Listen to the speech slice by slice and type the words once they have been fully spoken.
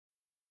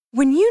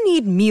When you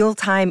need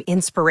mealtime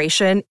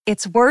inspiration,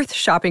 it's worth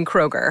shopping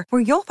Kroger,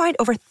 where you'll find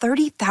over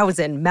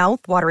 30,000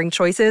 mouth-watering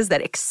choices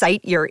that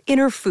excite your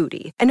inner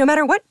foodie. And no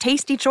matter what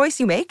tasty choice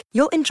you make,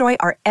 you'll enjoy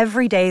our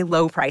everyday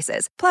low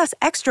prices, plus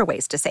extra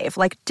ways to save,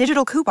 like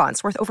digital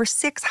coupons worth over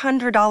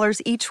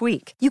 $600 each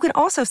week. You can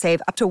also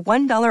save up to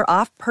 $1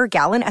 off per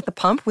gallon at the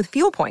pump with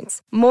fuel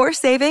points. More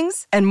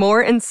savings and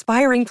more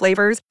inspiring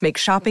flavors make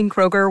shopping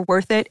Kroger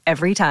worth it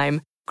every time.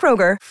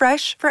 Kroger,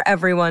 fresh for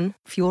everyone.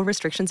 Fuel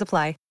restrictions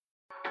apply.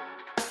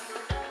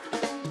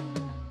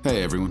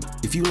 Hey everyone,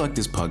 if you like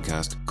this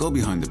podcast, go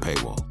behind the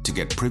paywall to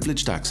get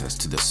privileged access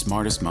to the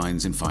smartest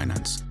minds in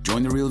finance.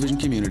 Join the Real Vision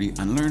community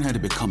and learn how to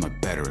become a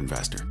better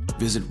investor.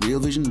 Visit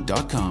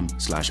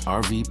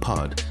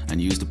realvision.com/RVPod and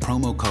use the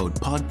promo code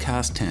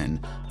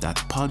podcast10,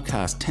 that's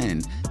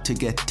podcast10, to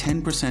get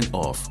 10%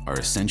 off our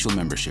essential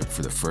membership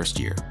for the first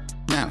year.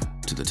 Now,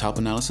 to the top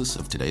analysis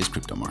of today's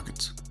crypto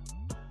markets.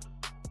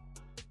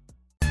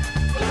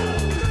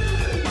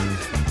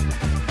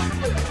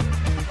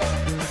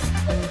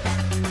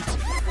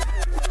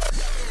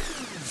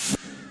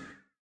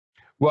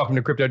 Welcome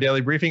to Crypto Daily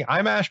Briefing.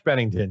 I'm Ash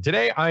Bennington.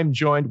 Today, I'm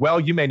joined, well,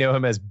 you may know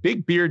him as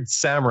Big Beard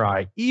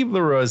Samurai, Yves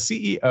Leroy,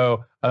 CEO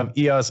of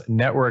EOS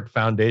Network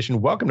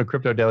Foundation. Welcome to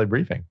Crypto Daily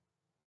Briefing.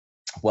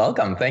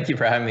 Welcome. Thank you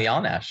for having me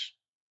on, Ash.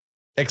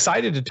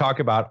 Excited to talk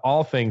about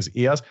all things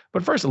EOS,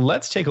 but first,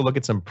 let's take a look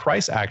at some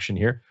price action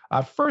here.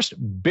 First,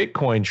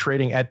 Bitcoin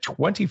trading at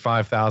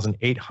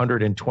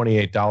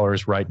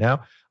 $25,828 right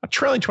now. A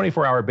trailing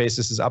 24-hour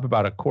basis is up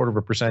about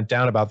 0.25%,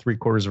 down about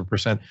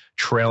 0.75%,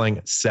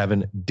 trailing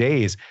 7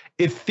 days.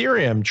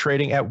 Ethereum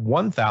trading at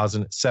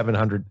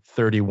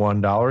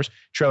 $1,731,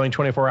 trailing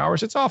 24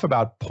 hours. It's off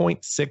about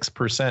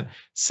 0.6%.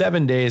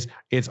 7 days,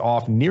 it's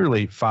off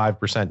nearly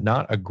 5%.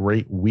 Not a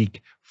great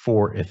week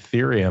for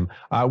Ethereum.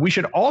 We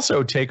should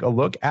also take a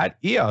look at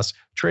EOS,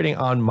 trading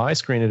on my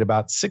screen at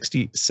about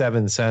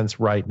 67 cents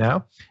right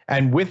now.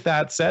 And with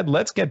that said,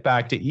 let's get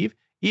back to Yves.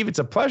 Yves, it's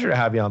a pleasure to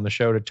have you on the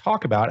show to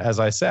talk about, as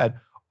I said,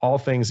 all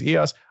things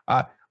EOS.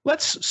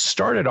 Let's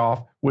start it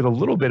off with a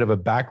little bit of a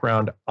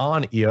background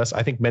on EOS.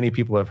 I think many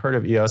people have heard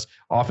of EOS,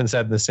 often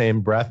said in the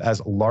same breath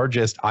as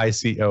largest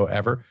ICO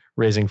ever,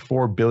 raising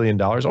 $4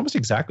 billion, almost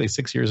exactly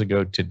 6 years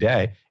ago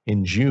today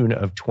in June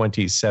of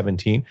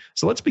 2017.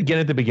 So let's begin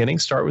at the beginning,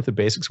 start with the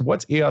basics.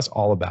 What's EOS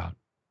all about?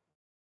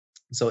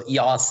 So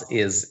EOS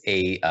is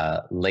a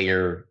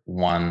layer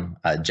 1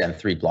 Gen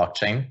 3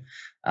 blockchain.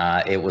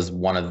 It was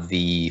one of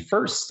the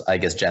first, I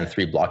guess, Gen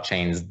 3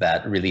 blockchains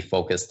that really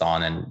focused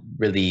on and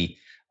really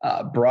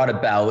brought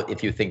about,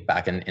 if you think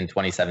back in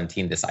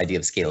 2017, this idea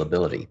of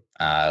scalability.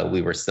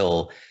 We were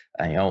still,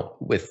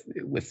 with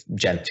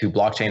Gen 2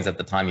 blockchains at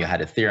the time. You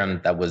had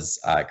Ethereum that was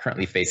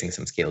currently facing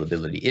some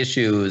scalability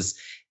issues.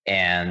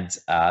 And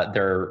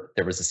there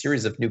was a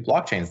series of new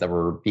blockchains that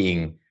were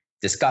being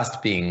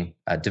discussed, being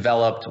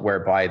developed,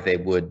 whereby they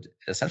would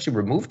essentially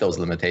remove those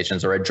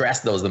limitations or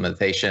address those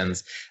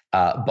limitations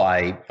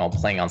by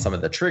playing on some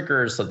of the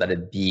triggers so that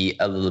it'd be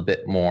a little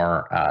bit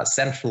more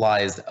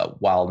centralized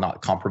while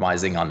not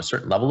compromising on a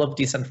certain level of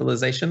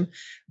decentralization,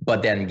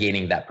 but then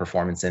gaining that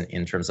performance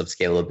in terms of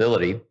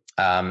scalability.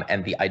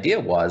 And the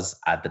idea was,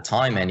 at the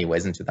time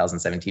anyways, in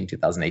 2017,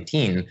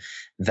 2018,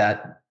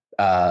 that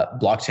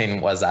blockchain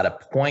was at a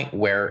point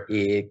where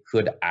it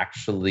could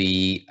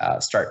actually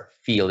start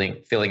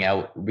filling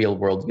out real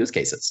world use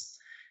cases.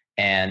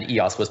 And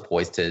EOS was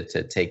poised to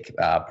take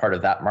part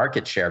of that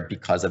market share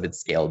because of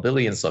its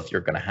scalability. And so if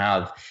you're going to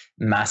have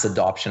mass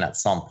adoption at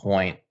some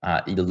point,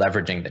 you're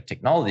leveraging the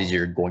technologies,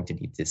 you're going to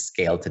need to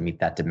scale to meet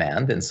that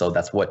demand. And so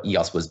that's what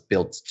EOS was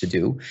built to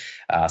do.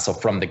 So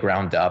from the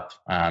ground up,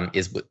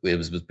 it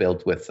was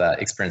built with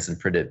experience in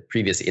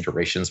previous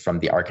iterations from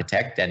the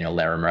architect, Daniel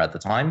Larimer, at the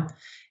time.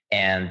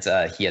 And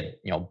he had,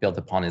 built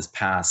upon his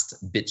past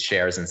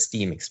BitShares and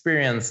Steam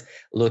experience,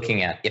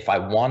 looking at, if I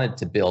wanted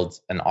to build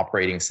an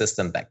operating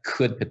system that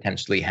could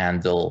potentially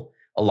handle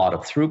a lot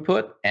of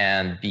throughput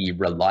and be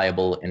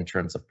reliable in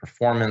terms of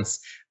performance,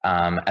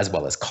 as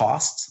well as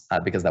costs,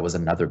 because that was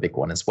another big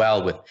one as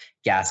well, with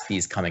gas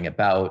fees coming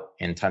about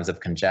in times of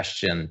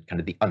congestion, kind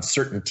of the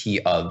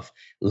uncertainty of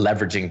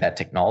leveraging that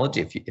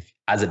technology. If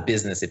as a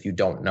business, if you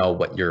don't know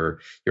what your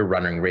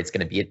running rate's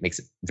going to be, it makes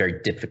it very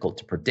difficult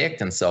to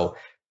predict. And so,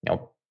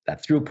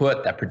 that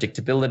throughput, that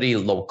predictability,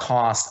 low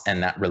cost,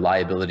 and that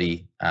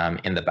reliability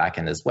in the back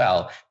end as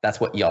well. That's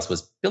what EOS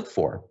was built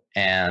for.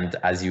 And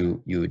as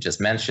you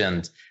just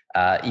mentioned,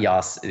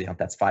 EOS,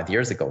 that's 5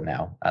 years ago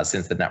now,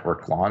 since the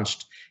network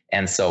launched.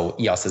 And so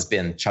EOS has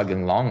been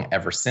chugging along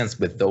ever since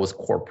with those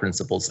core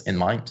principles in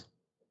mind.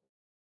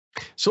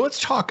 So let's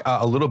talk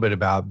a little bit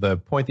about the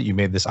point that you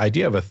made, this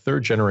idea of a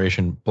third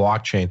generation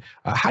blockchain.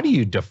 How do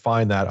you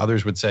define that?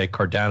 Others would say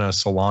Cardano,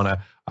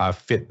 Solana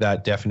fit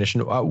that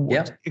definition.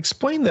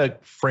 Explain the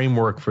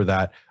framework for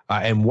that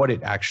and what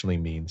it actually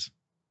means.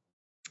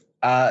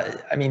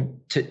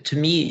 To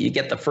me, you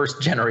get the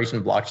first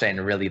generation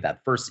blockchain, really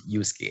that first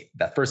use case,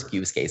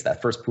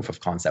 that first proof of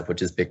concept,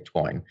 which is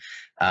Bitcoin.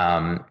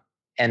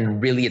 And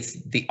really, it's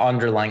the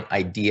underlying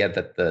idea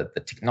that the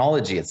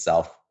technology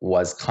itself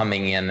was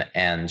coming in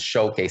and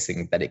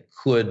showcasing that it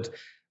could,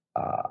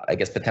 I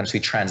guess,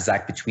 potentially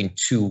transact between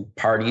two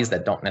parties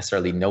that don't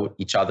necessarily know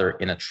each other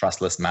in a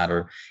trustless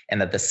manner, and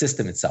that the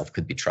system itself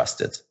could be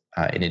trusted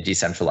in a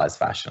decentralized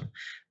fashion.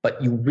 But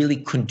you really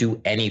couldn't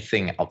do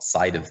anything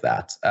outside of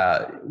that.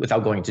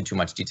 Without going into too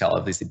much detail,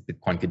 obviously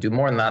Bitcoin could do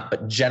more than that,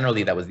 but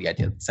generally that was the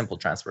idea, simple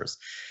transfers.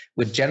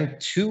 With Gen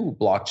 2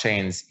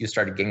 blockchains, you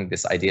started getting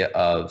this idea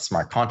of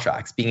smart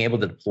contracts, being able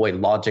to deploy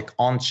logic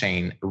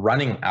on-chain,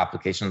 running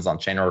applications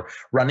on-chain, or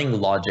running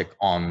logic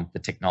on the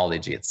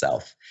technology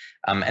itself.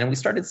 And we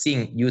started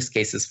seeing use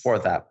cases for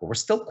that, but we're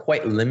still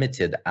quite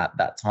limited at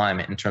that time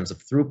in terms of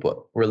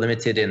throughput. We're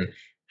limited in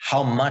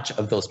how much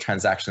of those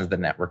transactions the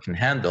network can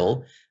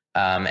handle.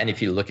 And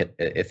if you look at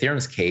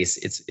Ethereum's case,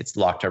 it's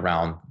locked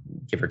around,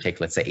 give or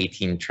take, let's say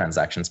 18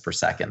 transactions per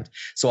second.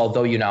 So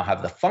although you now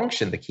have the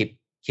function, the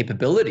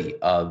capability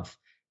of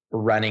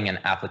running an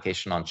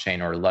application on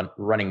chain or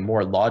running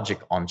more logic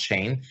on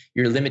chain,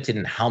 you're limited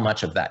in how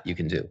much of that you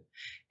can do.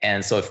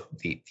 And so if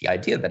the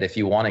idea that if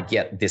you want to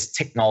get this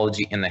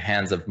technology in the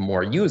hands of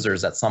more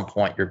users, at some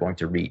point you're going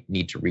to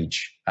need to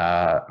reach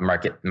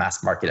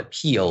mass market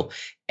appeal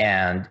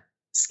and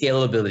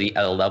scalability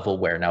at a level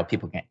where now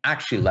people can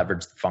actually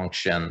leverage the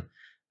function.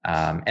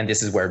 And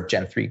this is where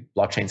Gen 3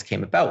 blockchains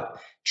came about,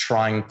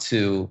 trying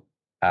to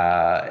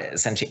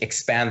essentially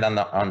expand on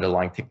the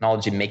underlying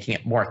technology, making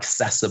it more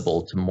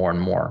accessible to more and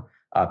more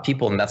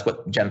people. And that's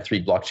what Gen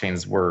 3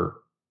 blockchains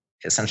were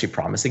essentially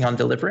promising on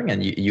delivering.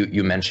 And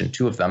you mentioned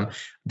two of them.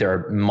 There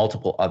are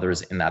multiple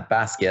others in that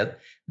basket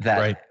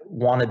that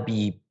want to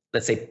be,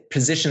 let's say,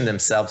 position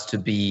themselves to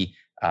be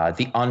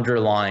the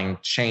underlying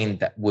chain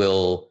that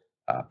will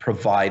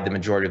provide the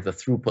majority of the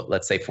throughput,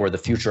 let's say, for the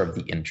future of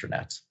the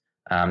internet,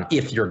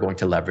 if you're going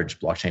to leverage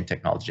blockchain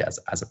technology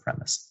as a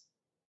premise.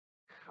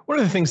 One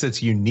of the things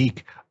that's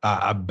unique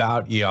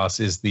about EOS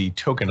is the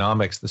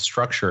tokenomics, the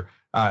structure,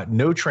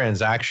 no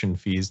transaction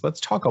fees. Let's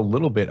talk a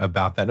little bit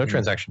about that. No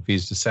transaction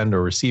fees to send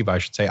or receive, I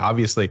should say.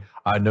 Obviously,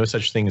 no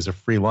such thing as a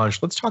free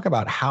lunch. Let's talk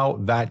about how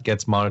that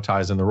gets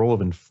monetized and the role of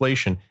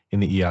inflation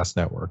in the EOS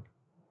network.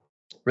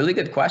 Really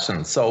good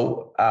question.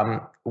 So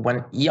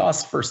when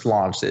EOS first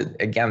launched,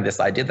 again, this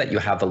idea that you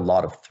have a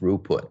lot of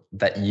throughput,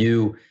 that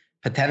you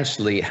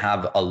potentially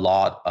have a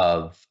lot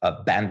of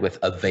bandwidth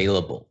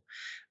available.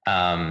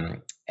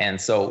 And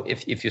so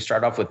if you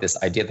start off with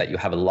this idea that you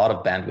have a lot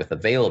of bandwidth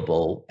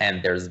available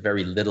and there's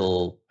very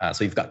little,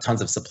 so you've got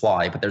tons of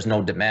supply, but there's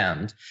no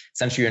demand,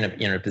 essentially you're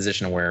in a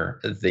position where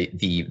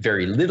the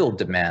very little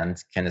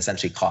demand can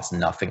essentially cost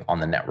nothing on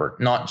the network,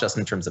 not just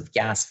in terms of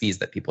gas fees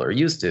that people are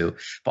used to,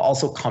 but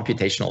also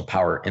computational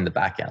power in the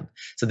back end.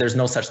 So there's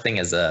no such thing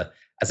as a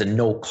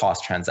no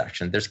cost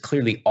transaction. There's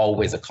clearly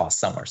always a cost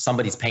somewhere.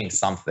 Somebody's paying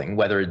something,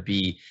 whether it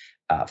be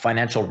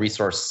financial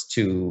resource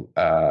to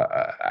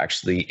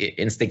actually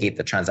instigate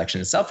the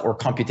transaction itself, or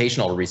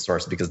computational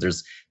resource because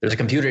there's a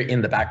computer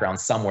in the background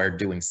somewhere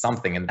doing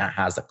something, and that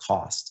has a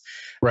cost.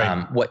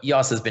 Right. What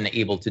EOS has been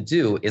able to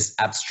do is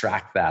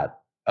abstract that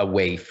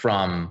away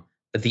from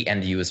the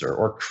end user,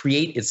 or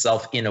create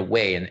itself in a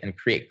way and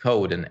create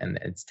code and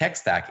its tech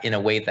stack in a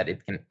way that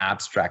it can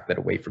abstract that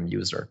away from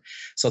user,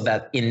 so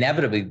that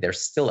inevitably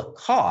there's still a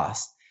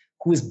cost.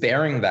 Who is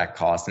bearing that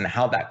cost and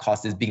how that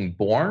cost is being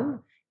borne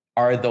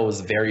are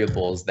those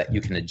variables that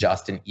you can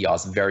adjust in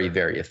EOS very,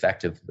 very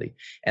effectively.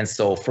 And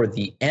so for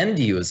the end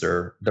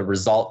user, the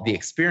result, the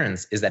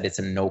experience is that it's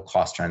a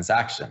no-cost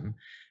transaction.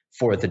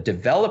 For the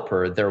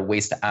developer, there are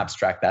ways to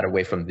abstract that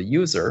away from the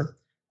user.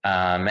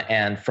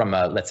 And from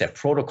a, let's say, a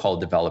protocol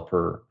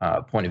developer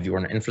point of view, or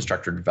an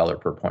infrastructure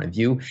developer point of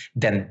view,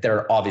 then there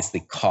are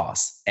obviously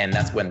costs. And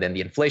that's when then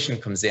the inflation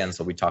comes in.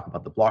 So we talk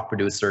about the block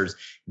producers,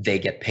 they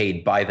get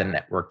paid by the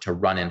network to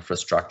run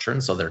infrastructure.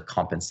 And so they're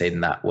compensated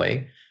in that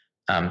way.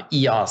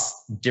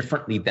 EOS,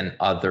 differently than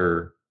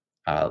other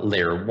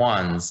layer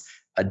ones,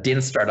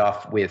 didn't start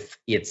off with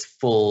its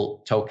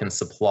full token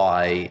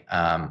supply,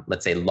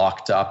 let's say,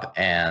 locked up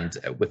and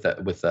with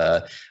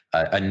a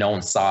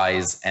known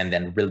size, and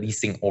then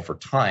releasing over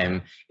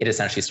time. It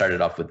essentially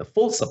started off with the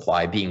full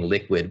supply being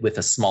liquid, with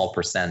a small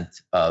percent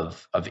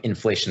of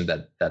inflation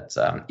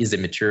that is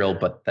immaterial,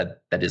 but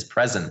that is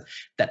present,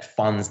 that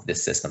funds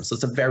this system. So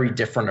it's a very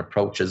different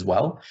approach as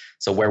well.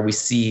 So where we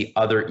see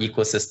other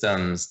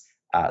ecosystems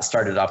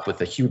started off with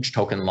a huge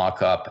token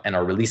lockup and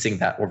are releasing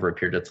that over a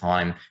period of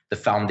time, the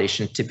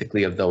foundation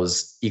typically of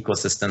those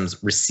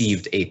ecosystems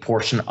received a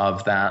portion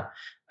of that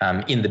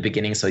in the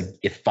beginning. So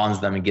it funds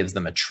them and gives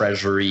them a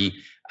treasury,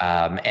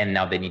 and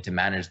now they need to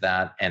manage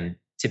that. And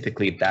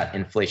typically that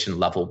inflation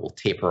level will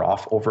taper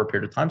off over a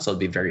period of time. So it'll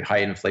be very high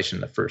inflation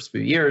in the first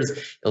few years.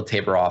 It'll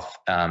taper off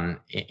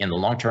in the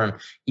long term.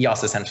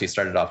 EOS essentially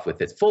started off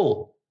with its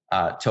full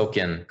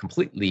token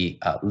completely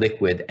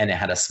liquid, and it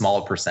had a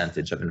small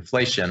percentage of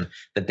inflation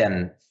that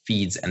then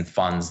feeds and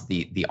funds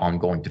the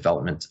ongoing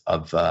development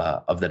of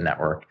the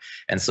network.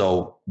 And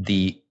so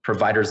the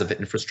providers of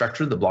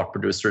infrastructure, the block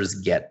producers,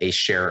 get a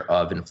share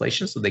of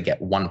inflation, so they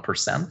get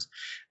 1%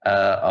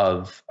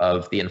 of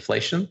the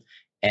inflation.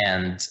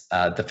 And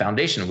the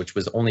foundation, which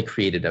was only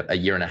created a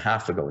year and a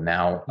half ago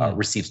now,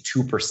 receives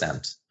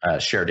 2%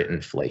 shared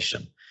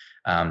inflation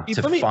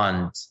to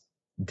fund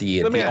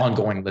the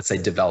ongoing, let's say,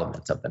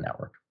 development of the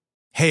network.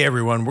 Hey,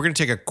 everyone, we're going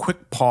to take a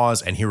quick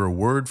pause and hear a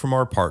word from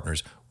our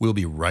partners. We'll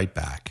be right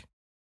back.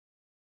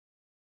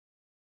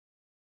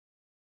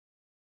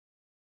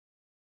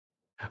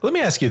 Let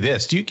me ask you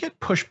this. Do you get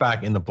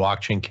pushback in the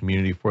blockchain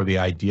community for the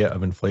idea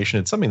of inflation?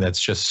 It's something that's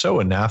just so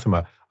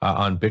anathema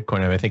on Bitcoin.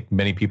 I mean, I think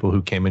many people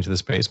who came into the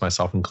space,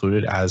 myself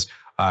included, as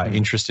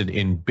interested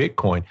in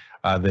Bitcoin,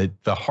 that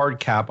the hard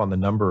cap on the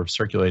number of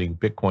circulating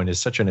Bitcoin is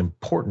such an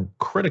important,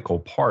 critical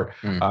part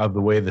of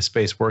the way the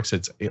space works.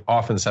 It's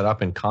often set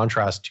up in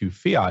contrast to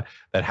fiat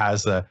that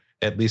has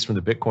at least from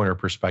the Bitcoiner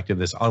perspective,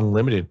 this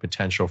unlimited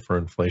potential for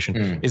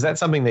inflation. Is that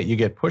something that you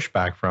get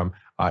pushback from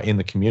in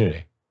the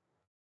community?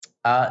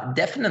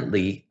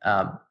 Definitely.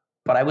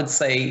 But I would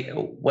say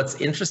what's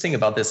interesting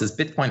about this is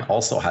Bitcoin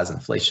also has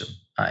inflation.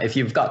 If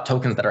you've got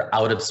tokens that are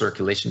out of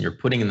circulation, you're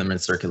putting them in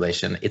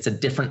circulation. It's a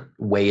different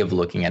way of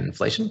looking at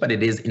inflation, but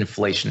it is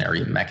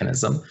inflationary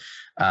mechanism.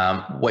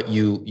 What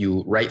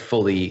you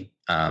rightfully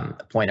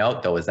point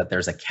out, though, is that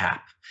there's a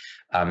cap.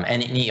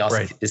 And in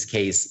EOS's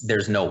case,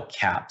 there's no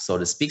cap, so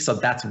to speak. So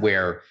that's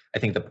where I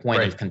think the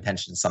point of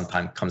contention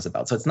sometimes comes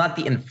about. So it's not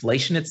the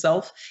inflation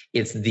itself,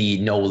 it's the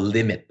no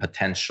limit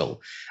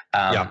potential.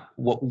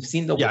 What we've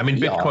seen though, I mean,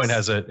 EOS,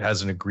 Bitcoin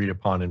has an agreed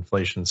upon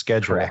inflation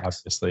schedule,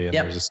 obviously, and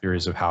there's a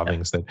series of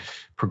halvings that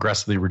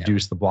progressively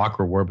reduce the block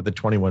reward, but the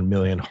 21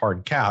 million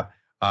hard cap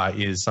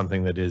is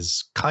something that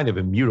is kind of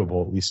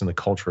immutable, at least in the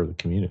culture of the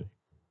community.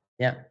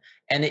 Yeah.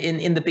 And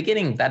in the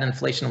beginning, that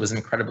inflation was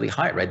incredibly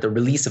high, right? The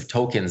release of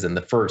tokens in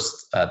the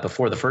first,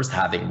 before the first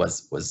halving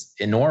was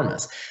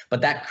enormous,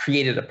 but that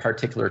created a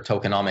particular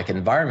tokenomic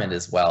environment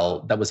as well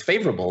that was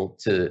favorable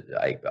to,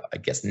 I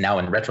guess now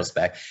in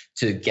retrospect,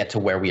 to get to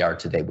where we are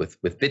today with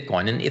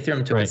Bitcoin. And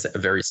Ethereum took a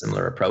very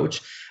similar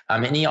approach.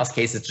 In EOS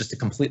case, it's just a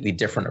completely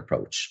different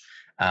approach.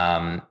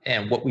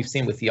 And what we've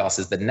seen with EOS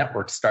is the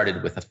network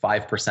started with a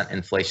 5%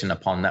 inflation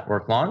upon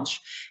network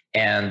launch.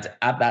 And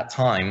at that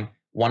time,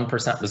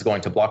 1% was going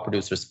to block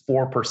producers,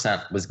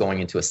 4% was going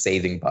into a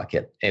saving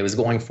bucket. It was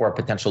going for a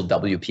potential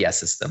WPS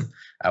system,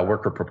 a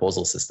worker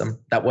proposal system.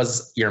 That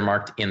was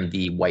earmarked in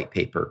the white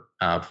paper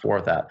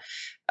for that.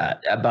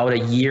 About a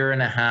year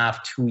and a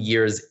half, 2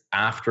 years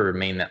after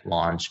mainnet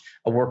launch,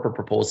 a worker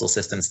proposal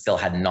system still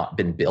had not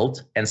been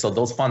built. And so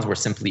those funds were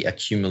simply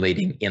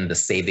accumulating in the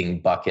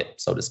saving bucket,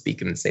 so to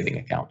speak, in the saving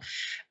account.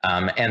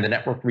 And the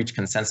network reached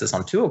consensus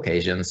on 2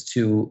 occasions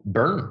to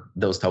burn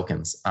those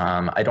tokens.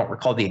 I don't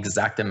recall the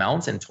exact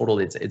amounts. In total,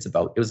 it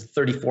was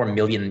 34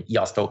 million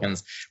EOS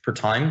tokens per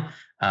time,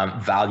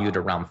 valued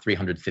around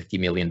 $350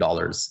 million,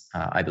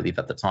 I believe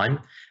at the time.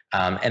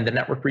 And the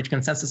network reached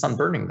consensus on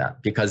burning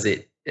that because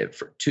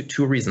for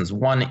two reasons.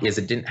 One is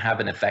it didn't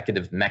have an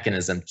effective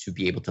mechanism to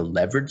be able to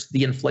leverage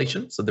the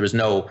inflation. So there was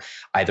no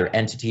either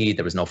entity,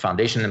 there was no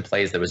foundation in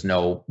place, there was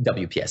no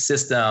WPS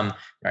system,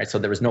 right? So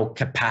there was no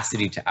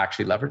capacity to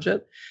actually leverage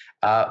it.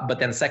 But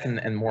then second,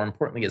 and more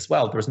importantly as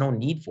well, there was no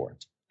need for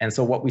it. And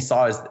so what we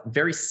saw is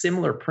very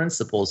similar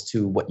principles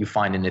to what you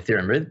find in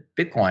Ethereum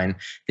Bitcoin,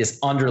 this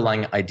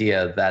underlying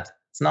idea that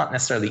it's not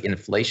necessarily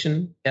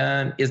inflation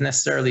is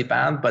necessarily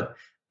bad, but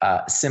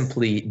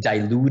simply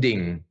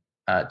diluting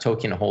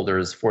token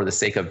holders for the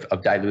sake of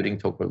diluting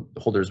token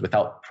holders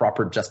without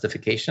proper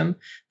justification,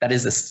 that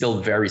is a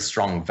still very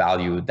strong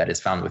value that is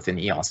found within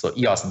EOS. So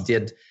EOS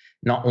did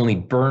not only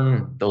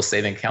burn those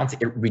saving accounts,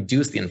 it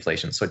reduced the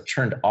inflation. So it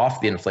turned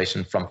off the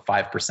inflation from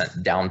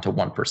 5% down to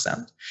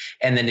 1%.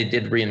 And then it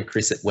did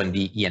re-increase it when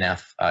the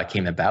ENF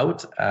came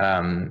about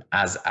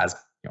as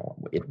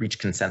it reached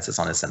consensus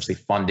on essentially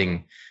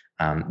funding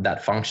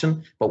that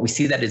function. But we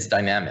see that it's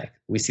dynamic.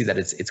 We see that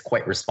it's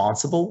quite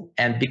responsible.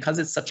 And because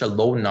it's such a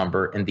low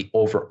number in the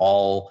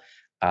overall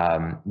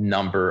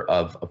number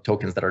of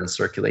tokens that are in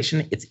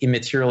circulation, it's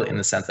immaterial in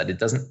the sense that it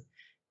doesn't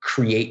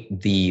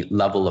create the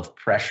level of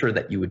pressure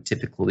that you would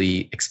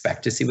typically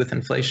expect to see with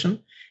inflation.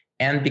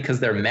 And because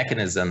there are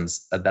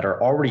mechanisms that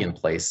are already in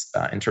place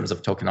in terms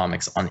of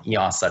tokenomics on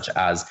EOS, such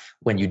as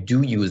when you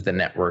do use the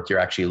network, you're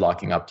actually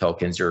locking up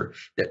tokens.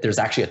 There's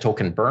actually a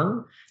token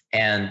burn.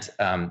 And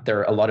there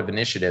are a lot of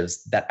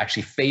initiatives that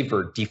actually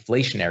favor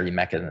deflationary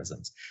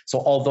mechanisms. So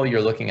although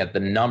you're looking at the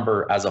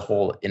number as a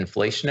whole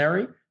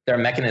inflationary, there are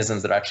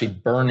mechanisms that are actually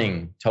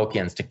burning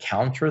tokens to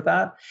counter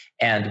that.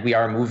 And we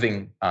are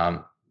moving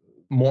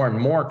more and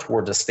more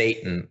towards a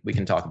state, and we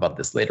can talk about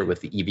this later with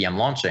the EVM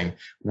launching,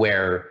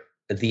 where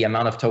the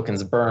amount of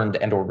tokens burned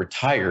and or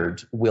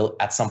retired will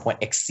at some point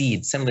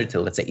exceed, similar to,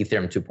 let's say,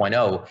 Ethereum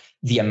 2.0,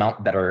 the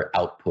amount that are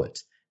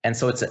output. And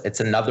so it's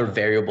another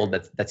variable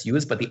that's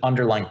used, but the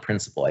underlying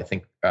principle, I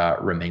think,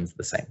 remains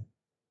the same.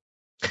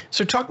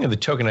 So talking of the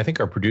token, I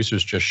think our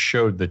producers just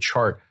showed the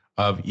chart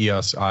of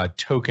EOS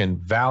token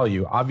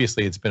value.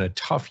 Obviously, it's been a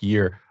tough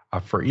year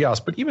for EOS,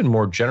 but even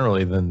more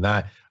generally than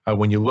that,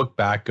 when you look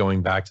back,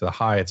 going back to the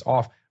high, it's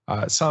off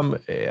some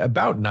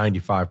about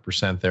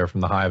 95% there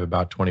from the high of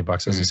about 20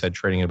 bucks, as I said,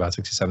 trading at about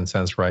 67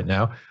 cents right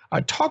now.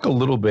 Talk a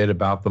little bit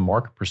about the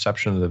market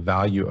perception of the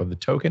value of the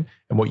token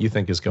and what you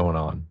think is going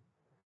on.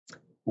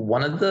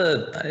 One of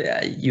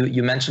the,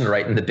 you mentioned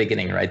right in the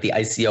beginning, right, the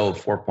ICO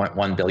of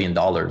 $4.1 billion.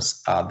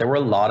 There were a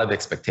lot of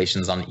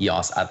expectations on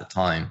EOS at the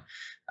time.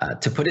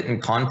 To put it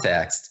in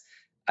context,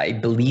 I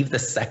believe the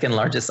second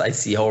largest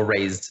ICO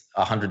raised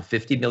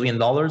 $150 million.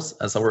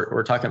 So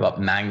we're talking about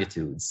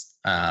magnitudes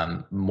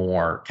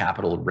more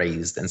capital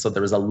raised. And so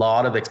there was a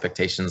lot of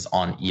expectations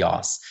on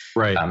EOS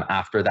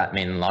after that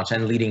mainnet launch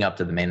and leading up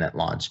to the mainnet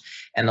launch.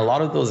 And a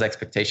lot of those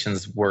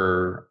expectations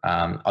were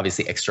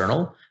obviously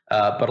external,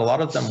 but a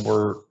lot of them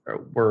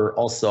were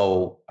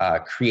also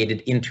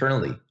created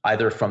internally,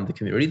 either from the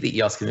community, the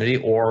EOS community,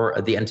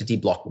 or the entity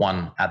Block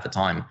One at the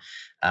time.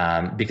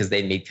 Because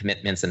they made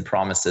commitments and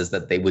promises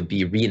that they would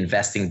be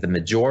reinvesting the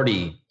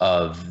majority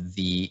of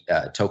the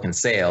token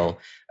sale,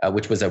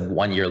 which was a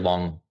 1 year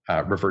long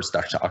reverse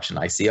Dutch auction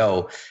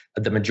ICO,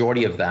 the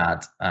majority of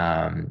that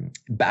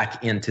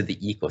back into the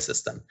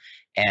ecosystem.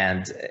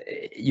 And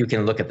you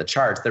can look at the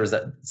charts. There was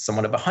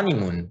somewhat of a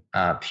honeymoon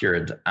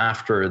period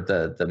after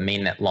the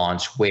mainnet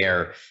launch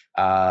where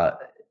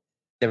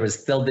there was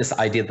still this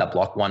idea that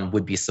Block One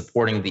would be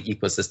supporting the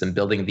ecosystem,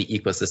 building the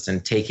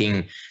ecosystem,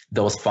 taking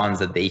those funds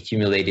that they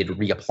accumulated,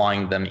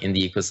 reapplying them in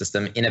the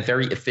ecosystem in a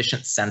very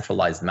efficient,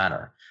 centralized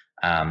manner.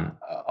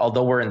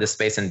 Although we're in this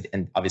space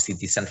and obviously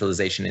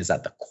decentralization is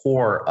at the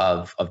core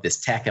of this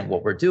tech and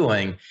what we're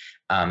doing,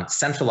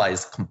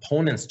 centralized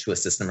components to a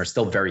system are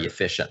still very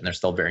efficient and they're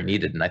still very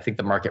needed. And I think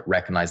the market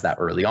recognized that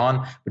early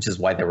on, which is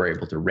why they were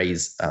able to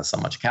raise so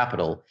much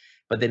capital.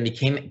 But then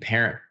became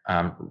apparent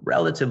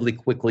relatively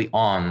quickly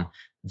on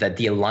that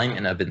the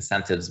alignment of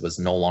incentives was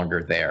no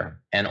longer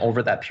there. And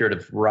over that period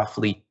of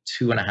roughly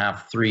 2.5,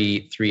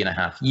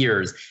 3.5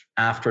 years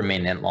after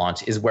mainnet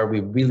launch is where we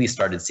really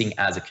started seeing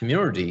as a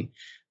community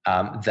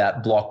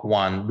that Block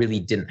One really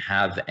didn't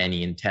have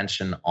any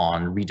intention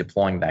on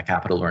redeploying that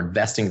capital or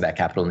investing that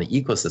capital in the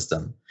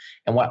ecosystem.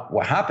 And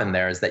what happened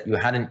there is that you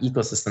had an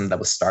ecosystem that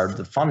was starved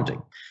of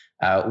funding.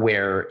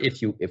 Where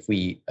if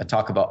we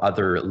talk about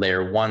other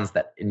layer ones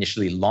that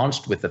initially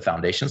launched with the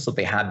foundation, so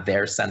they had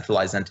their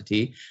centralized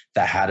entity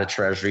that had a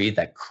treasury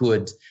that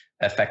could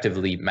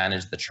effectively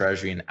manage the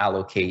treasury and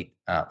allocate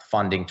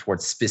funding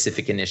towards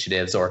specific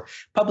initiatives or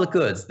public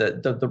goods,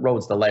 the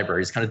roads, the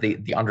libraries, kind of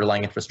the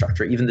underlying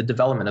infrastructure, even the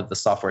development of the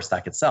software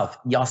stack itself.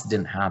 EOS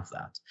didn't have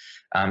that.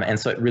 And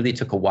so it really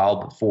took a while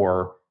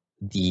before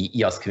the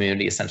EOS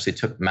community essentially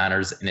took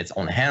matters in its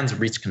own hands,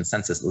 reached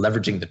consensus,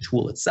 leveraging the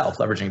tool itself,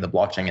 leveraging the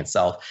blockchain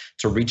itself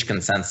to reach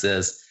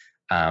consensus,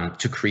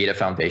 to create a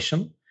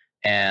foundation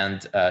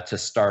and to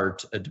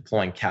start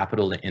deploying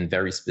capital in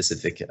very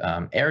specific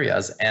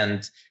areas,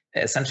 and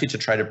essentially to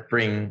try to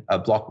bring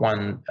Block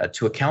One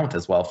to account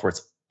as well for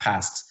its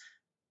past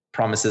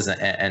promises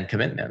and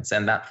commitments.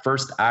 And that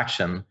first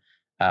action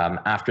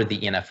after the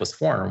ENF was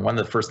formed, one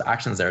of the first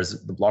actions there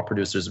is the block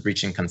producers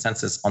reaching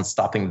consensus on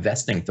stopping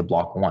vesting to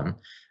Block One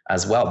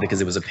as well, because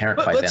it was apparent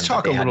by then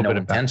that they had no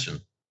intention.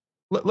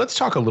 Let's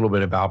talk a little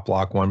bit about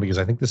Block One, because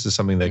I think this is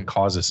something that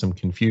causes some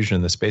confusion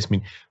in the space. I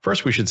mean,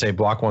 first we should say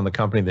Block One, the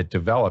company that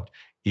developed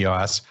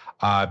EOS,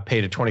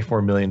 paid a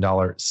 $24 million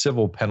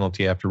civil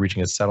penalty after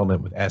reaching a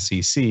settlement with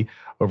SEC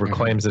over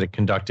claims that it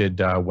conducted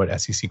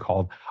what SEC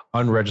called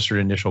unregistered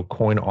initial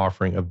coin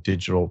offering of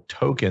digital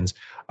tokens.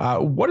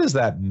 What does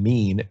that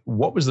mean?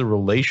 What was the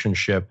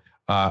relationship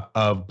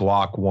of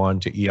Block One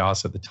to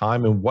EOS at the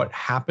time, and what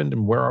happened,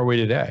 and where are we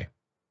today?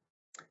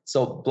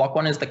 So Block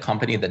One is the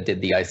company that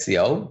did the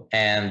ICO,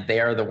 and they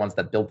are the ones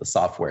that built the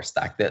software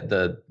stack,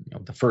 the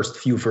first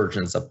few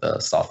versions of the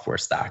software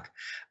stack.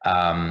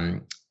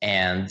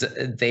 And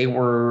they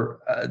were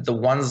the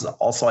ones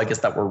also, I guess,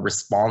 that were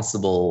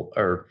responsible,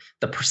 or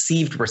the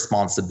perceived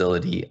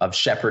responsibility of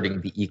shepherding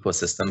the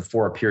ecosystem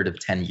for a period of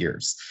 10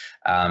 years.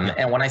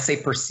 And when I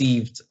say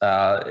perceived,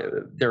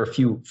 there are a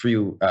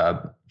few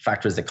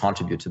factors that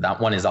contribute to that.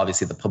 One is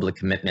obviously the public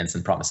commitments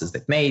and promises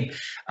they've made.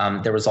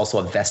 There was also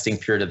a vesting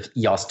period of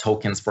EOS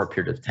tokens for a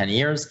period of 10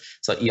 years.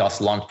 So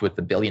EOS launched with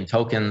 1 billion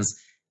tokens.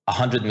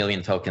 100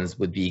 million tokens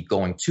would be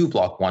going to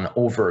Block One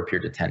over a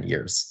period of 10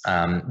 years,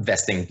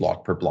 vesting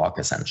block per block,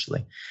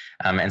 essentially.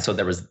 And so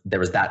there was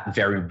that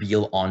very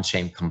real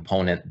on-chain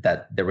component,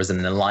 that there was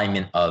an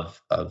alignment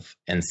of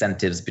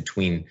incentives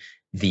between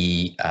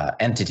the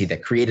entity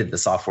that created the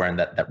software and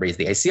that raised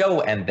the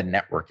ICO and the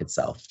network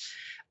itself.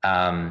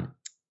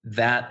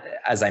 That,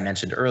 as I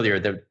mentioned earlier,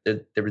 there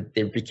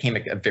became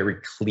a very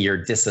clear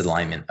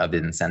disalignment of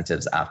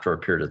incentives after a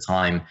period of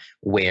time,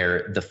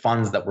 where the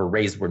funds that were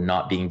raised were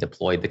not being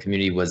deployed. The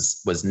community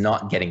was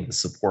not getting the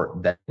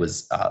support that it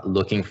was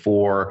looking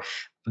for.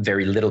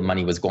 Very little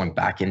money was going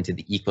back into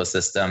the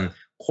ecosystem.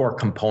 Core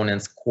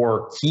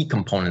key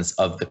components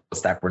of the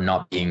stack were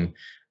not being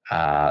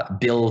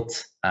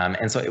built,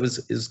 and so it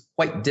was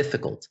quite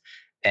difficult.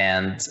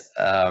 And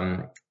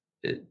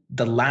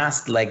the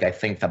last leg, I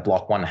think, that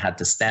Block One had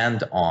to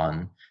stand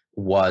on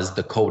was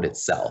the code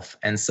itself.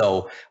 And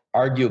so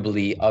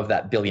arguably of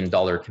that $1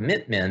 billion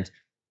commitment,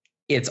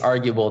 it's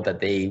arguable that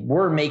they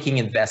were making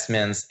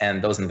investments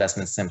and those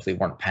investments simply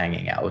weren't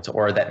panning out,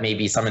 or that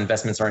maybe some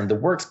investments are in the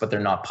works, but they're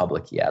not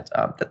public yet.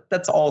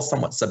 That's all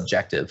somewhat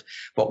subjective.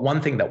 But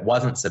one thing that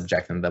wasn't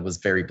subjective and that was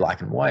very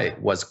black and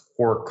white was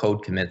core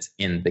code commits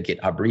in the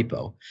GitHub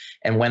repo.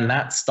 And when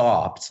that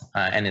stopped,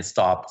 and it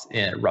stopped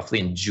roughly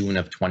in June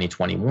of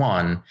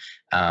 2021,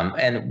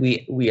 and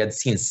we had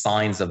seen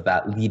signs of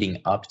that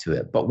leading up to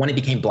it. But when it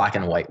became black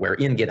and white, where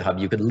in GitHub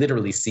you could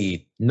literally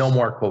see no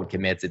more code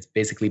commits, it's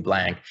basically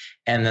blank,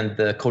 and then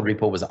the code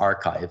repo was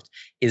archived,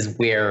 is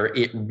where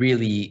it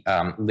really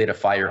lit a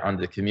fire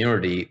under the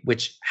community,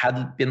 which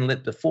had been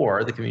lit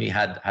before. The community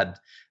had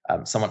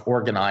somewhat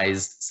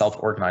organized,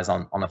 self-organized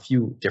on a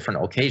few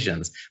different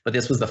occasions, but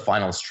this was the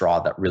final straw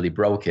that really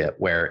broke it,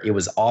 where it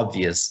was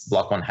obvious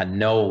Block One had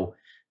no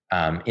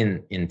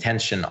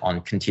intention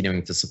on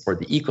continuing to support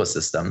the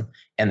ecosystem,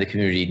 and the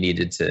community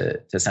needed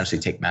to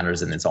essentially take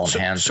matters in its own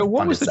hands. So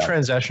what was the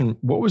transition?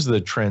 What was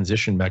the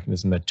transition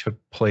mechanism that took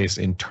place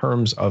in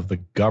terms of the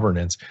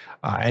governance,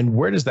 and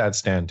where does that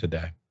stand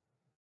today?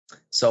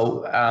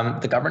 So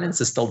the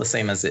governance is still the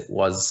same as it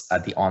was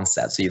at the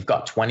onset. So you've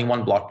got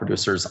 21 block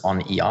producers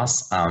on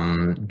EOS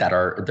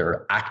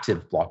they're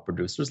active block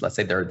producers. Let's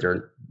say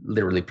they're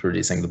literally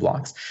producing the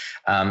blocks.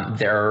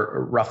 There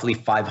are roughly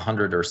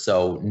 500 or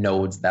so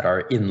nodes that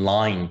are in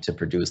line to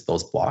produce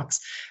those blocks.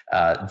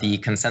 The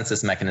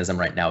consensus mechanism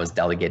right now is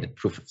delegated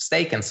proof of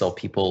stake, and so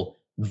people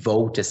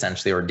vote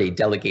essentially, or they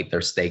delegate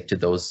their stake to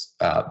those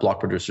block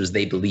producers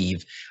they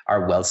believe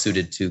are well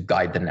suited to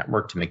guide the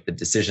network to make the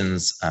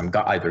decisions,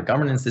 either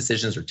governance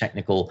decisions or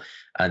technical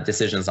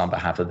decisions on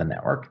behalf of the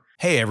network.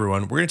 Hey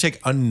everyone, we're going to take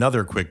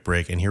another quick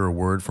break and hear a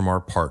word from our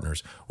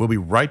partners. We'll be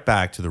right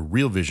back to the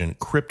Real Vision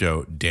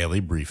Crypto Daily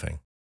Briefing.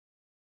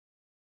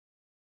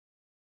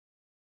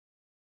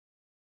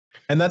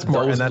 And that's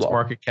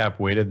market cap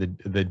weighted.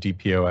 The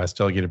DPoS,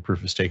 delegated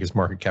proof of stake, is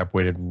market cap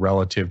weighted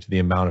relative to the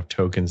amount of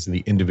tokens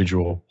the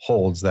individual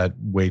holds that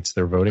weights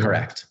their voting.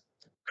 Correct.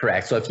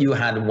 So if you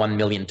had 1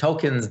 million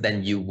tokens,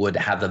 then you would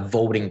have a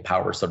voting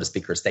power, so to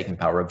speak, or staking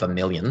power of 1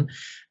 million.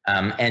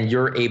 And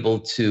you're able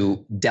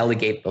to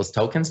delegate those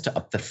tokens to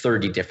up to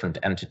 30 different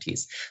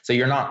entities. So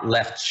you're not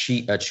left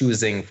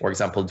choosing, for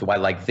example, do I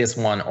like this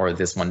one or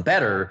this one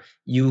better?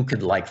 You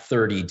could like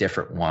 30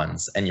 different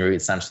ones, and you're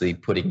essentially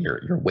putting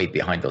your weight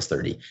behind those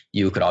 30.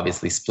 You could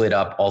obviously split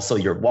up also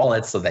your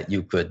wallet so that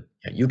you could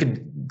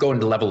go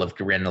into the level of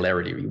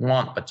granularity you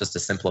want, but just to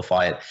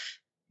simplify it,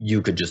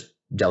 you could just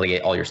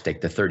delegate all your stake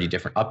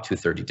to up to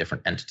 30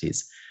 different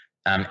entities.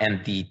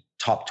 And the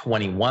top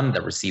 21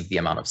 that receive the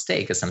amount of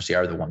stake essentially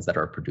are the ones that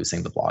are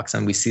producing the blocks.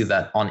 And we see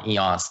that on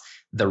EOS,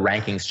 the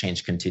rankings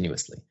change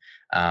continuously.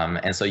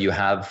 And so you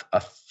have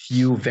a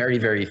few, very,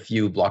 very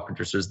few block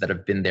producers that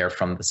have been there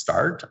from the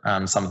start.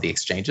 Some of the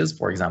exchanges,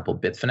 for example,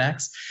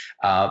 Bitfinex.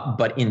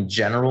 But in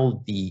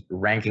general, the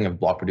ranking of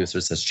block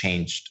producers has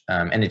changed,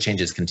 and it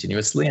changes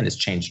continuously, and it's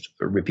changed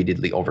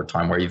repeatedly over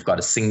time, where you've got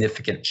a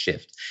significant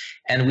shift.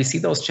 And we see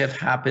those shift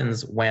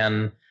happens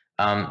when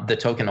the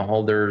token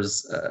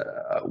holders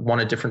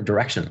want a different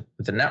direction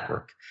with the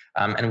network.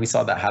 And we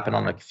saw that happen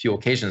on a few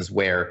occasions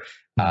where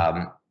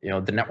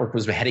the network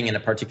was heading in a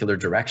particular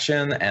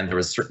direction, and there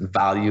was certain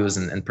values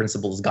and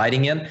principles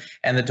guiding it,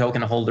 and the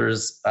token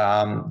holders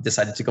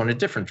decided to go in a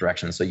different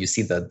direction. So you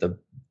see the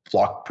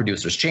block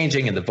producers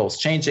changing and the votes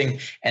changing,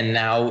 and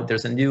now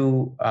there's a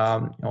new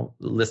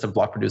list of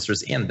block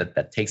producers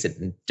that takes it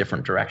in a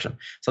different direction.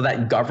 So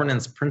that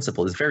governance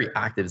principle is very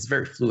active, it's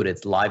very fluid,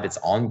 it's live, it's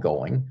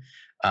ongoing,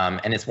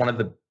 and it's one of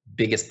the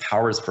biggest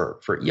powers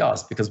for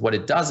EOS, because what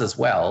it does as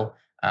well,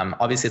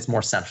 obviously it's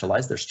more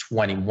centralized, there's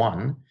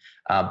 21,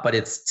 but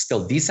it's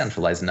still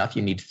decentralized enough.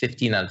 You need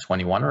 15 out of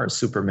 21 or a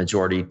super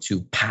majority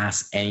to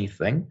pass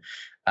anything.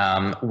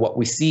 What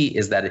we see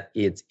is that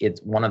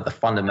it's one of the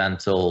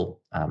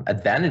fundamental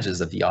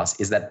advantages of EOS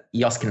is that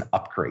EOS can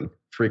upgrade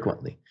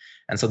frequently.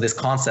 And so this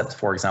concept,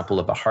 for example,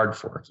 of a hard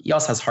fork,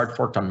 EOS has hard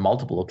forked on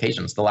multiple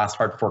occasions. The last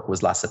hard fork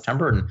was last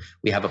September, and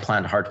we have a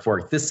planned hard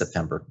fork this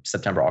September,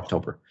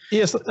 October.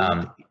 Yes.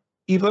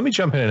 Yves, let me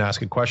jump in and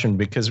ask a question,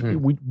 because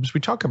we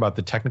talk about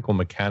the technical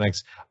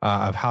mechanics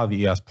of how the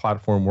EOS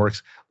platform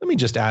works. Let me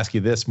just ask you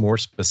this more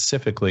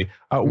specifically.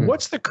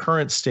 What's the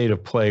current state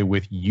of play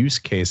with use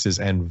cases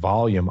and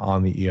volume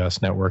on the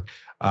EOS network?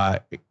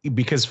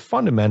 Because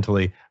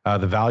fundamentally,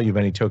 the value of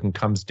any token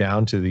comes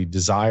down to the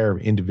desire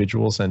of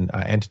individuals and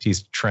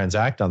entities to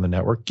transact on the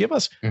network. Give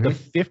us the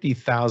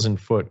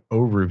 50,000-foot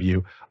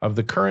overview of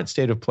the current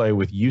state of play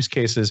with use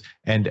cases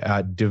and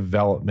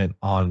development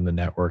on the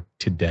network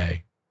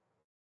today.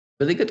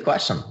 Really good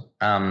question.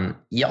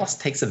 EOS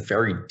takes a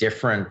very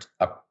different,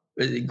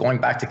 going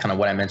back to kind of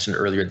what I mentioned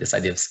earlier, this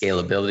idea of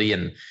scalability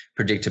and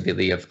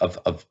predictability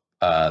of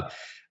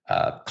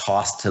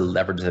cost to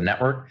leverage the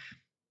network.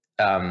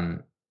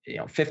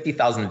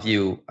 50,000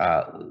 view,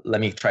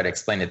 let me try to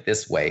explain it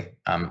this way.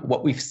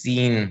 What we've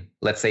seen,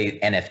 let's say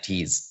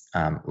NFTs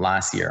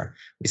last year,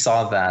 we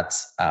saw that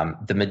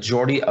the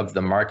majority of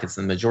the markets,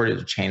 the majority of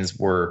the chains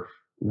were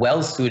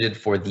well suited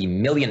for the $1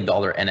 million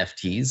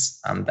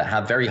NFTs that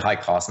have very high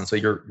costs. And so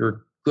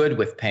you're good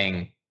with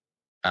paying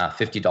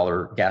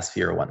 $50 gas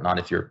fee or whatnot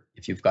if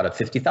you've got a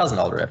 $50,000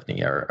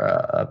 NFT or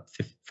a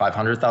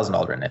 $500,000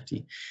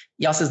 NFT.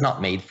 EOS is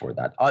not made for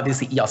that.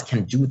 Obviously, EOS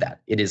can do that.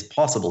 It is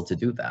possible to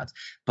do that,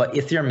 but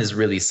Ethereum is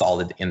really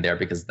solid in there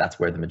because that's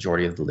where the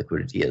majority of the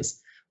liquidity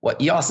is. What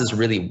EOS is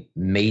really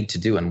made to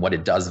do, and what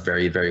it does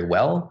very, very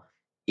well,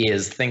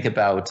 is think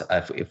about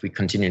if we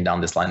continue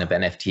down this line of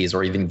NFTs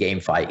or even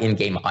GameFi,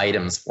 in-game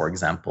items, for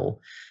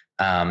example.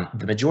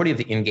 The majority of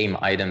the in-game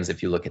items,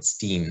 if you look at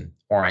Steam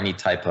or any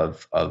type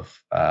of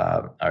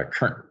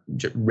current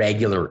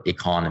regular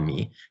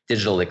economy,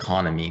 digital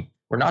economy,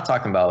 we're not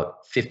talking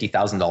about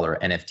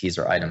 $50,000 NFTs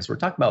or items. We're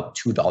talking about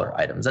 $2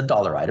 items,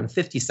 $1 item,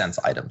 50 cents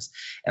items.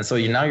 And so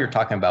now you're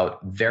talking about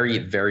very,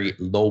 very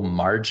low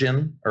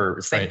margin,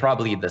 or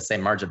probably the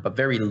same margin, but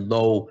very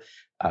low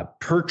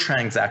per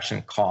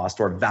transaction cost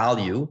or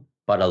value,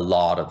 but a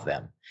lot of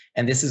them.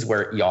 And this is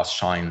where EOS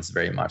shines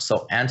very much.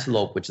 So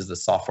Antelope, which is the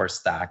software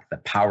stack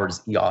that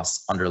powers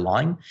EOS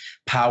underlying,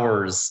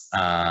 powers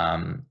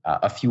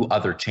a few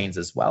other chains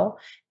as well.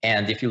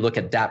 And if you look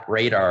at DApp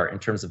Radar in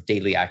terms of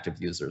daily active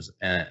users,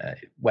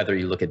 whether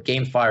you look at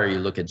GameFi or you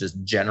look at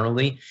just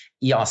generally,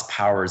 EOS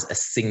powers a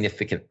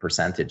significant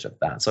percentage of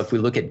that. So if we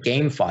look at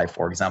GameFi,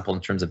 for example,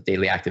 in terms of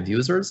daily active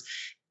users,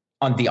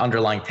 on the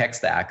underlying tech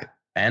stack,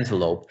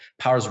 Antelope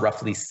powers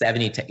roughly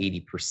 70 to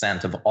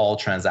 80% of all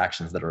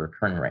transactions that are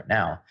occurring right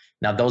now.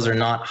 Now, those are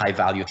not high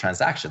value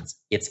transactions.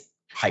 It's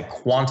high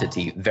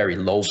quantity, very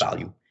low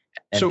value.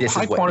 And so this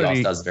is what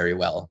EOS does very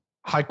well.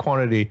 High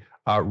quantity,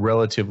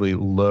 relatively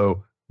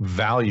low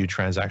value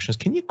transactions.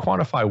 Can you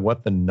quantify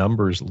what the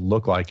numbers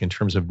look like in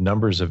terms of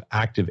numbers of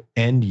active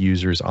end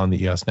users on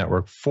the EOS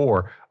network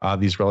for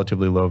these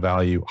relatively low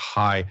value,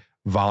 high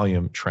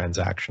volume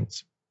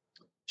transactions?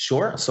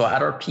 Sure. So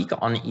at our peak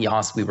on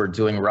EOS, we were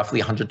doing roughly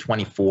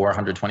 124,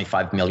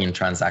 125 million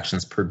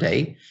transactions per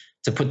day.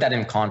 To put that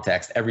in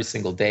context, every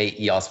single day,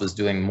 EOS was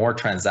doing more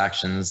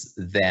transactions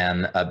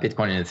than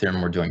Bitcoin and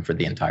Ethereum were doing for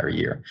the entire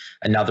year.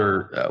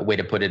 Another way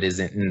to put it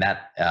is in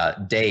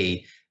that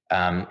day,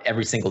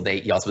 every single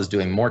day, EOS was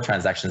doing more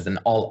transactions than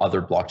all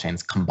other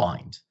blockchains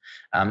combined.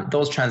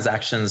 Those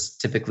transactions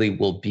typically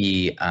will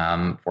be,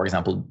 for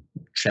example,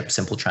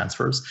 simple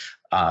transfers,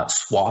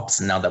 swaps,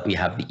 now that we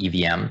have the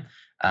EVM.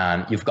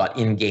 You've got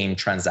in-game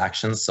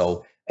transactions.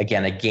 So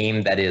again, a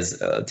game that is,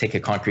 take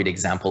a concrete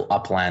example,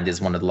 Upland is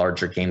one of the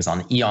larger games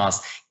on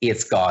EOS.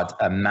 It's got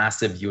a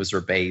massive user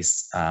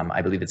base.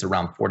 I believe it's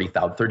around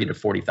 30 to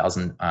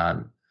 40,000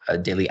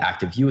 daily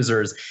active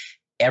users.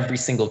 Every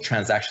single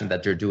transaction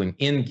that they're doing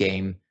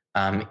in-game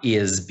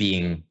is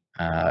being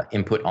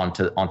input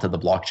onto the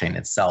blockchain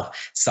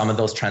itself. Some of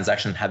those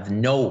transactions have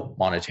no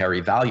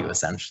monetary value,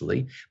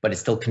 essentially, but it's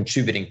still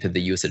contributing to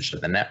the usage of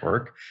the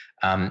network.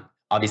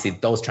 Obviously,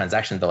 those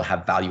transactions, they'll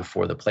have value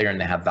for the player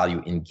and they have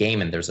value in game,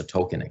 and there's a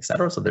token, et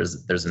cetera. So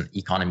there's an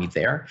economy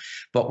there.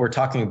 But we're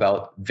talking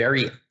about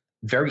very,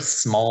 very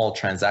small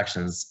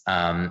transactions,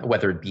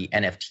 whether it be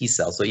NFT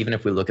sales. So even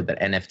if we look at the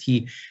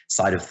NFT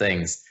side of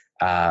things,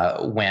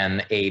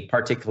 when a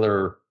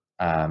particular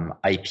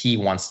IP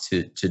wants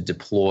to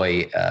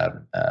deploy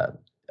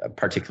a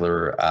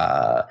particular,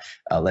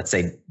 let's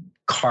say,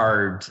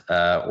 card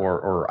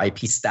or IP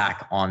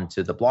stack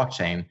onto the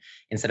blockchain,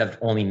 instead of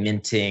only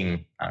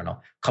minting, I don't know,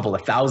 a couple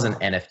of thousand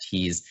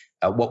NFTs,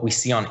 what we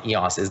see on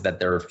EOS is that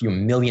there are a few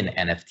million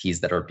NFTs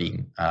that are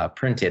being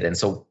printed. And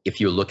so if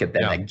you look at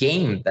a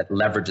game that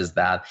leverages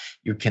that,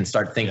 you can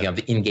start thinking of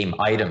in-game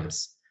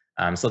items.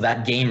 So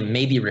that game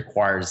maybe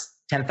requires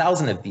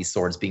 10,000 of these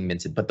swords being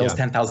minted, but those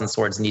 10,000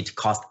 swords need to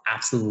cost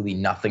absolutely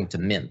nothing to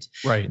mint.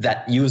 Right.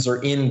 That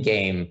user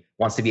in-game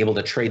wants to be able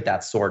to trade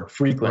that sword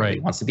frequently,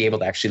 wants to be able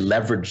to actually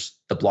leverage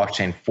the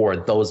blockchain for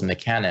those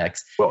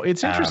mechanics. Well,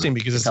 it's interesting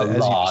because it's a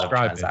lot of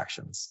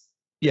transactions.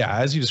 Yeah,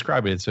 as you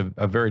describe it, it's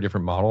a very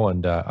different model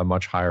and a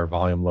much higher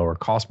volume, lower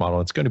cost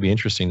model. It's going to be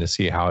interesting to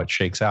see how it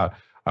shakes out.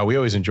 We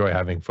always enjoy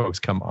having folks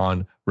come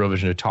on Real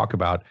Vision to talk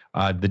about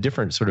the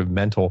different sort of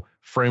mental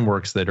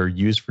frameworks that are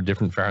used for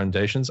different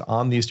foundations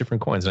on these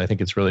different coins. And I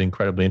think it's really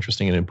incredibly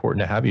interesting and important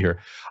to have you here.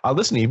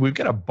 Listen, Yves, we've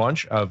got a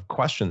bunch of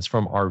questions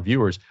from our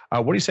viewers.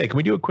 What do you say? Can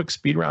we do a quick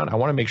speed round? I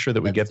want to make sure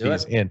that we get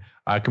these in.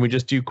 Can we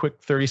just do a quick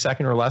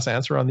 30-second or less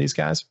answer on these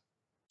guys?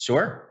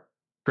 Sure.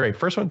 Great.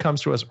 First one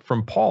comes to us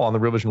from Paul on the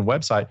Real Vision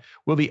website.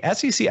 Will the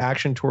SEC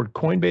action toward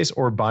Coinbase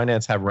or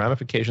Binance have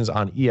ramifications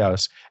on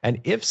EOS? And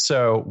if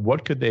so,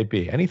 what could they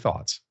be? Any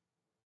thoughts?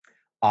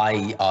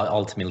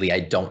 Ultimately, I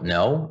don't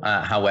know.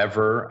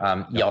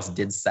 However, EOS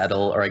did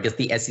settle, or I guess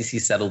the SEC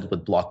settled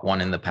with Block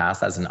 1 in the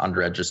past as an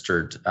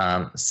unregistered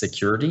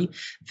security.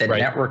 The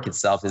network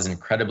itself is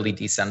incredibly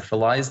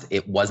decentralized.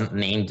 It wasn't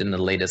named in the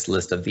latest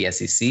list of the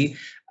SEC.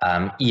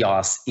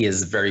 EOS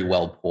is very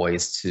well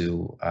poised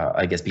to,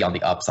 I guess, be on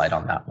the upside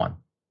on that one.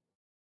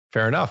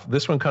 Fair enough.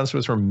 This one comes to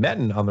us from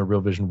Metin on the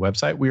Real Vision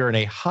website. We are in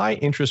a high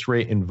interest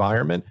rate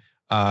environment.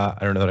 I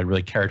don't know that I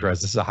really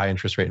characterize this as a high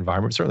interest rate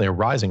environment, certainly a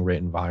rising rate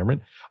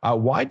environment.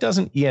 Why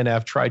doesn't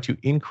ENF try to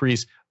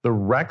increase the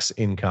REX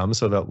income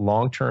so that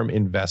long-term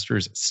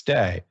investors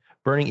stay?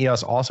 Burning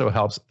EOS also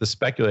helps the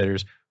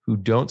speculators who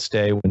don't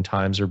stay when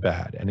times are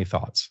bad. Any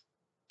thoughts?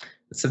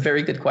 It's a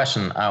very good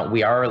question.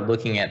 We are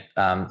looking at,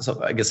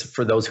 so I guess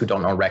for those who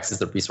don't know, REX is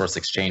the resource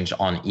exchange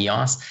on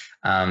EOS.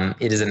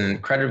 It is an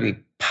incredibly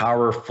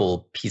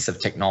powerful piece of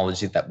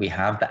technology that we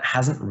have that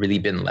hasn't really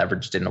been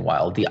leveraged in a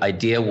while. The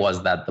idea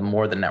was that the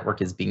more the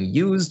network is being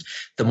used,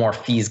 the more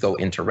fees go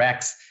into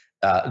REX.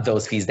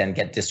 Those fees then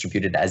get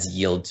distributed as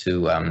yield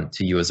to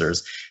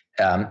users.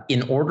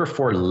 In order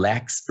for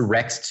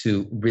REX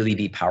to really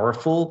be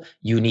powerful,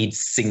 you need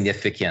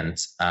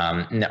significant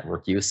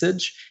network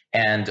usage.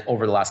 And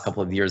over the last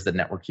couple of years, the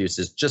network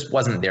usage just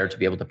wasn't there to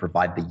be able to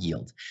provide the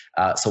yield.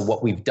 So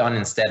what we've done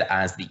instead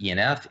as the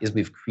ENF is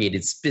we've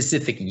created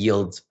specific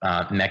yield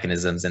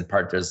mechanisms. In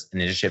part, there's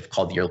an initiative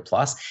called Yield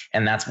Plus,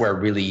 and that's where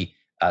really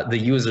the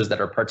users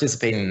that are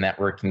participating in the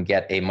network can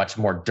get a much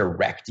more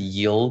direct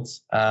yield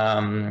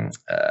from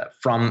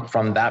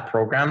that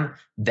program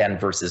than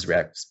versus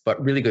REX.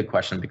 But really good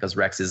question, because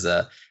REX is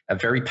a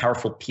very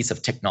powerful piece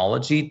of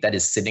technology that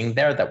is sitting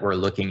there that we're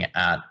looking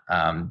at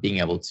being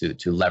able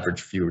to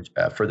leverage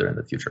further in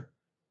the future.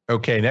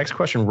 Okay, next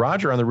question.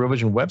 Roger on the Real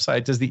Vision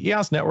website, does the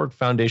EOS Network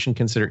Foundation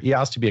consider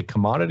EOS to be a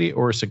commodity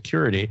or a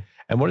security?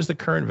 And what is the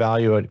current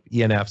value of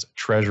ENF's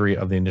treasury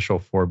of the initial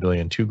 $4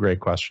 billion? Two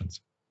great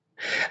questions.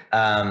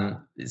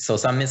 So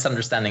some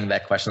misunderstanding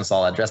that question, so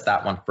I'll address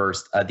that one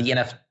first. The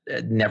ENF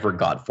never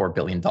got $4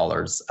 billion.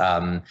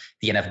 The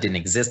ENF didn't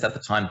exist at the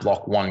time.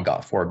 Block 1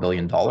 got $4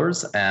 billion.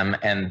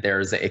 And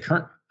there's a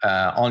current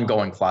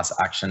ongoing class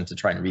action to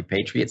try and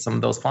repatriate some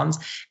of those funds.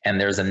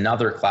 And there's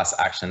another class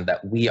action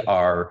that we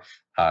are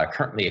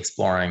currently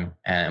exploring,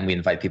 and we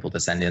invite people to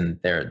send in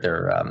their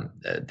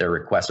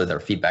requests or their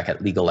feedback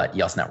at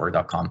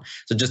legal@eosnetwork.com.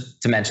 So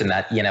just to mention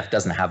that ENF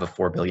doesn't have a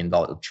 $4 billion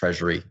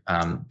treasury.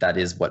 That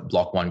is what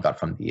Block 1 got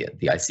from the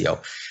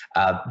ICO.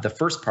 The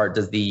first part,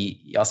 does the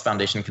EOS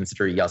Foundation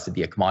consider EOS to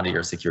be a commodity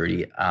or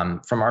security?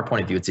 From our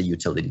point of view, it's a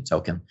utility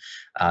token.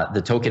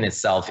 The token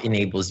itself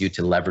enables you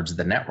to leverage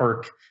the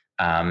network.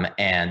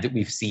 And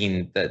we've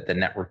seen the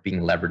network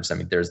being leveraged. I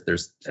mean, there's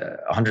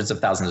hundreds of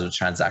thousands of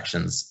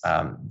transactions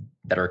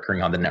that are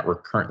occurring on the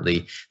network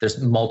currently.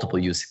 There's multiple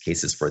use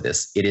cases for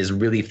this. It is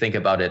really, think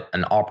about it,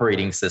 an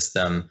operating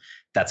system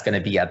that's going to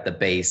be at the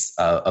base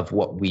of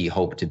what we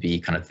hope to be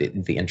kind of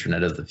the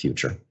internet of the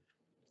future.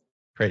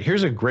 Great.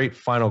 Here's a great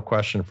final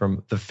question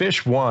from the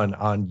Fish One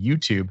on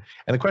YouTube.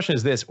 And the question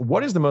is this: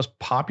 what is the most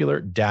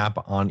popular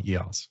dApp on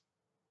EOS?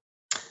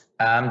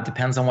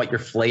 Depends on what your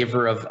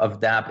flavor of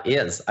dApp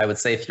is. I would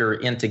say if you're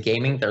into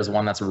gaming, there's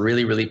one that's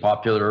really, really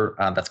popular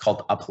that's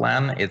called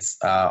Upland. It's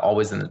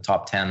always in the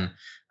top 10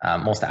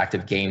 most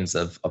active games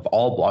of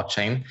all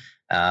blockchain.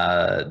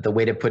 The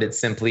way to put it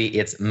simply,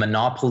 it's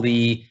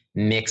Monopoly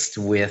mixed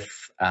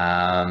with,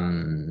 I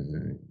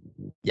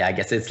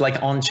guess it's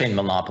like on-chain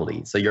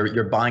Monopoly. So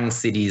you're buying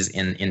cities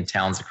in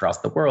towns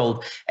across the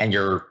world, and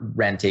you're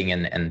renting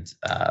and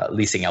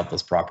leasing out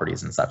those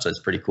properties and such. So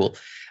it's pretty cool.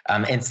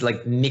 It's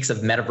like a mix of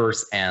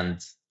metaverse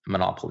and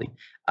Monopoly.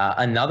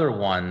 Another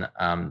one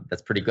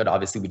that's pretty good,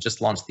 obviously, we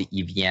just launched the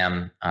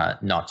EVM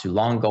not too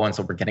long ago, and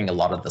so we're getting a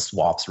lot of the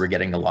swaps, we're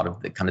getting a lot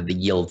of the kind of the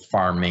yield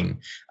farming.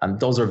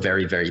 Those are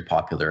very, very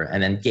popular.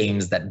 And then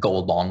games that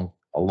go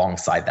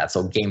alongside that.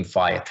 So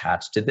GameFi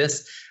attached to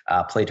this,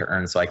 play to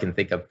earn. So I can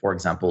think of, for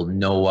example,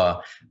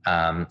 Noah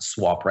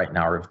Swap right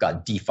now, or we've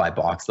got DeFi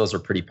Box. Those are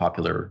pretty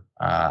popular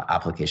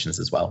applications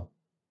as well.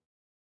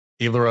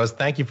 Yves LaRose,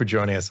 thank you for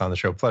joining us on the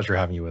show. Pleasure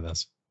having you with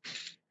us.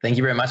 Thank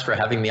you very much for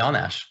having me on,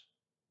 Ash.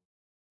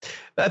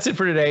 That's it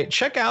for today.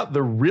 Check out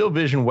the Real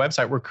Vision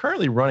website. We're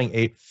currently running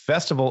a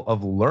Festival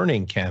of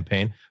Learning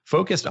campaign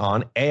focused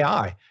on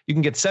AI. You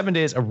can get 7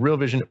 days of Real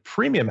Vision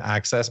premium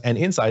access and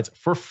insights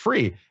for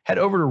free. Head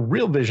over to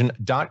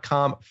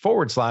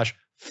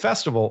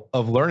realvision.com/Festival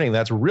of Learning.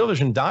 That's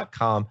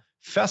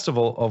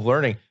realvision.com/Festival of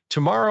Learning.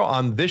 Tomorrow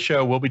on this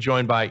show, we'll be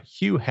joined by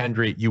Hugh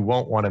Hendry. You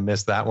won't want to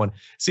miss that one.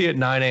 See you at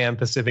 9 a.m.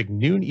 Pacific,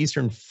 noon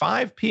Eastern,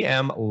 5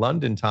 p.m.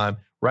 London time,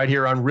 right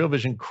here on Real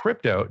Vision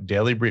Crypto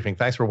Daily Briefing.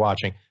 Thanks for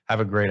watching. Have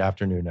a great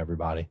afternoon,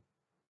 everybody.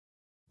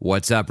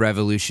 What's up,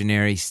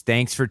 revolutionaries?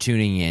 Thanks for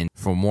tuning in.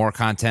 For more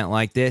content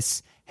like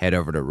this, head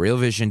over to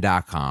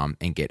realvision.com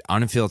and get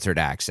unfiltered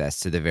access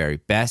to the very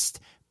best,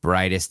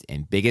 brightest,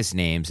 and biggest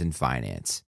names in finance.